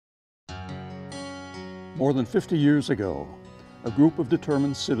More than 50 years ago, a group of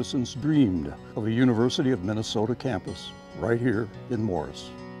determined citizens dreamed of a University of Minnesota campus right here in Morris.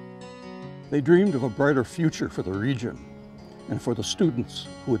 They dreamed of a brighter future for the region and for the students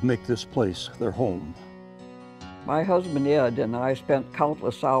who would make this place their home. My husband Ed and I spent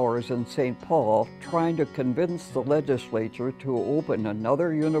countless hours in St. Paul trying to convince the legislature to open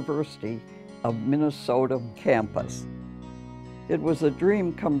another University of Minnesota campus. It was a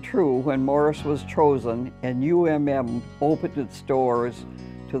dream come true when Morris was chosen and UMN opened its doors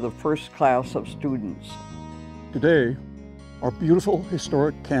to the first class of students. Today, our beautiful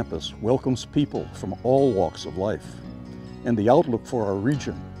historic campus welcomes people from all walks of life, and the outlook for our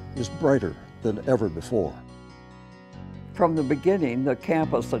region is brighter than ever before. From the beginning, the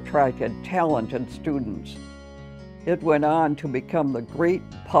campus attracted talented students. It went on to become the great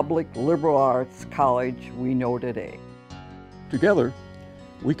public liberal arts college we know today. Together,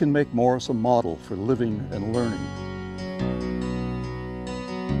 we can make Morris a model for living and learning.